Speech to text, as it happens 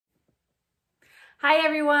Hi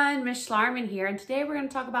everyone, Miss Schlarman here, and today we're going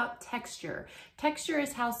to talk about texture. Texture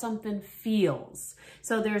is how something feels.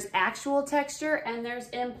 So there's actual texture and there's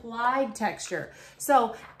implied texture.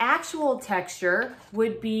 So actual texture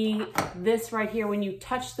would be this right here. When you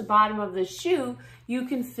touch the bottom of the shoe, you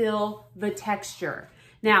can feel the texture.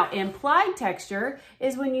 Now, implied texture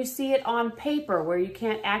is when you see it on paper where you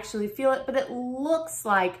can't actually feel it, but it looks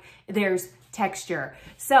like there's texture.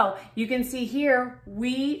 So you can see here,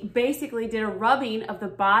 we basically did a rubbing of the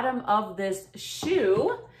bottom of this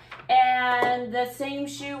shoe, and the same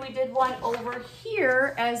shoe, we did one over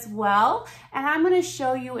here as well. And I'm going to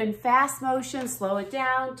show you in fast motion, slow it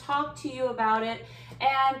down, talk to you about it,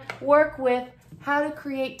 and work with how to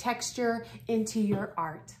create texture into your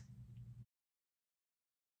art.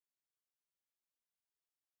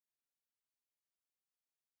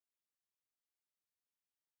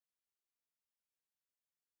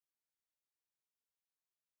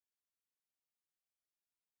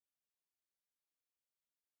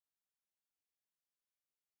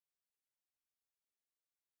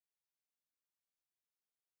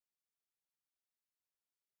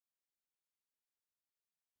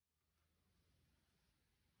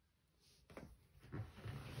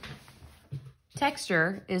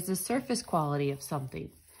 Texture is the surface quality of something.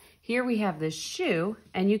 Here we have this shoe,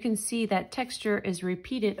 and you can see that texture is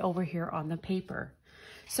repeated over here on the paper.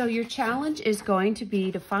 So your challenge is going to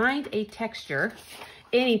be to find a texture,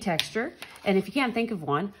 any texture, and if you can't think of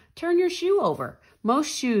one, turn your shoe over. Most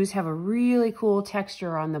shoes have a really cool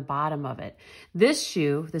texture on the bottom of it. This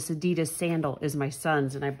shoe, this Adidas sandal, is my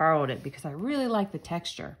son's, and I borrowed it because I really like the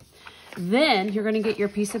texture. Then you're going to get your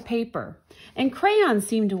piece of paper. And crayons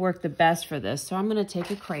seem to work the best for this. So I'm going to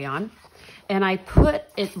take a crayon and I put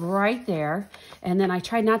it right there. And then I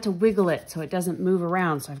try not to wiggle it so it doesn't move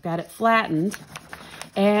around. So I've got it flattened.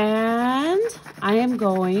 And I am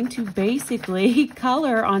going to basically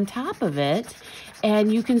color on top of it.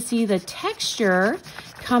 And you can see the texture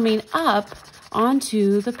coming up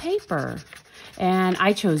onto the paper. And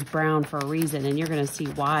I chose brown for a reason, and you're going to see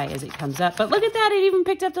why as it comes up. But look at that. It even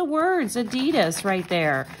picked up the words Adidas right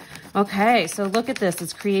there. Okay, so look at this.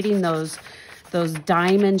 It's creating those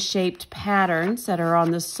diamond-shaped patterns that are on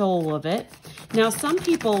the sole of it. Now, some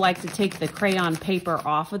people like to take the crayon paper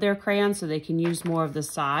off of their crayon so they can use more of the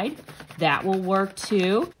side. That will work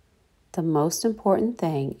too. The most important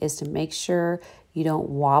thing is to make sure you don't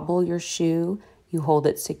wobble your shoe. You hold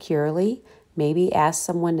it securely. Maybe ask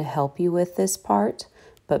someone to help you with this part,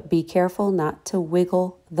 but be careful not to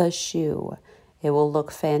wiggle the shoe. It will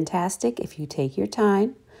look fantastic if you take your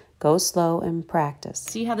time, go slow, and practice.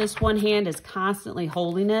 See how this one hand is constantly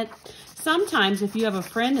holding it? Sometimes if you have a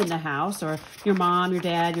friend in the house, or your mom, your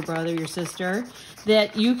dad, your brother, your sister,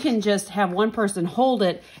 that you can just have one person hold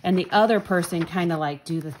it and the other person kind of like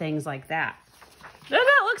do the things like that. Doesn't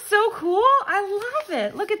that look so cool? I love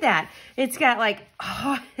it. Look at that. It's got like,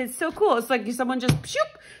 oh, it's so cool. It's like someone just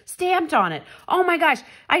stamped on it. Oh my gosh,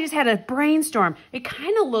 I just had a brainstorm. It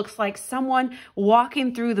kind of looks like someone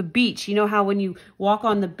walking through the beach. You know how when you walk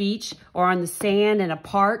on the beach or on the sand in a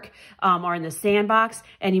park or in the sandbox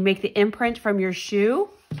and you make the imprint from your shoe?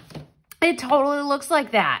 It totally looks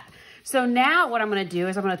like that. So now what I'm going to do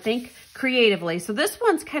is I'm going to think creatively. So this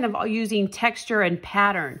one's kind of using texture and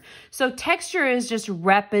pattern. So texture is just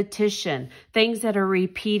repetition, things that are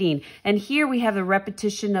repeating. And here we have the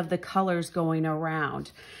repetition of the colors going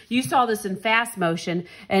around. You saw this in fast motion,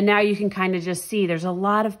 and now you can kind of just see there's a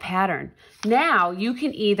lot of pattern. Now you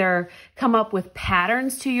can either come up with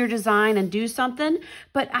patterns to your design and do something,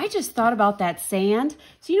 but I just thought about that sand.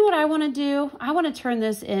 So you know what I want to do? I want to turn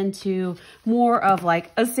this into more of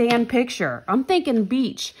like a sand picture. I'm thinking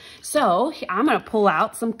beach. So I'm going to pull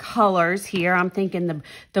out some colors here. I'm thinking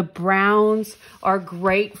the browns are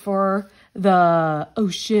great for the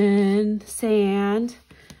ocean, sand.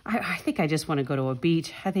 I think I just want to go to a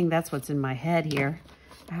beach. I think that's what's in my head here.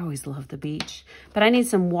 I always love the beach, but I need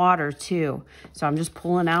some water too. So I'm just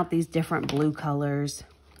pulling out these different blue colors.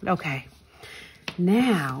 Okay.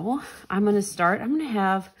 Now I'm going to start. I'm going to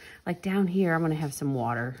have like down here, I'm going to have some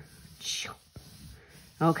water.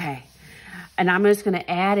 Okay. And I'm just going to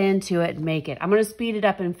add into it and make it. I'm going to speed it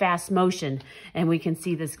up in fast motion and we can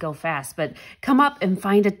see this go fast. But come up and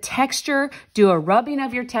find a texture, do a rubbing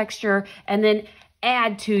of your texture, and then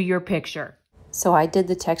add to your picture. So I did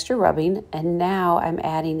the texture rubbing, and now I'm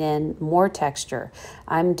adding in more texture.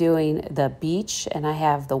 I'm doing the beach, and I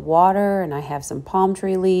have the water, and I have some palm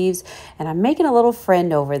tree leaves, and I'm making a little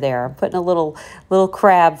friend over there. I'm putting a little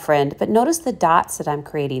crab friend. But notice the dots that I'm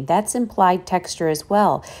creating. That's implied texture as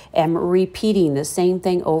well. I'm repeating the same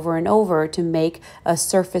thing over and over to make a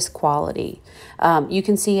surface quality. You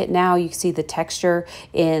can see it now. You can see the texture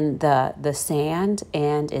in the sand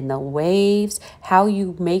and in the waves, how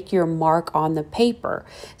you make your mark on the paper.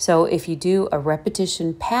 So if you do a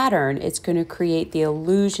repetition pattern, it's going to create the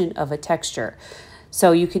illusion of a texture.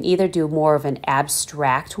 So you can either do more of an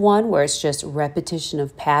abstract one where it's just repetition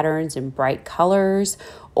of patterns and bright colors,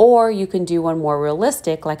 or you can do one more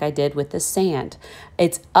realistic like I did with the sand.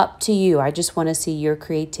 It's up to you. I just want to see your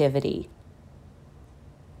creativity.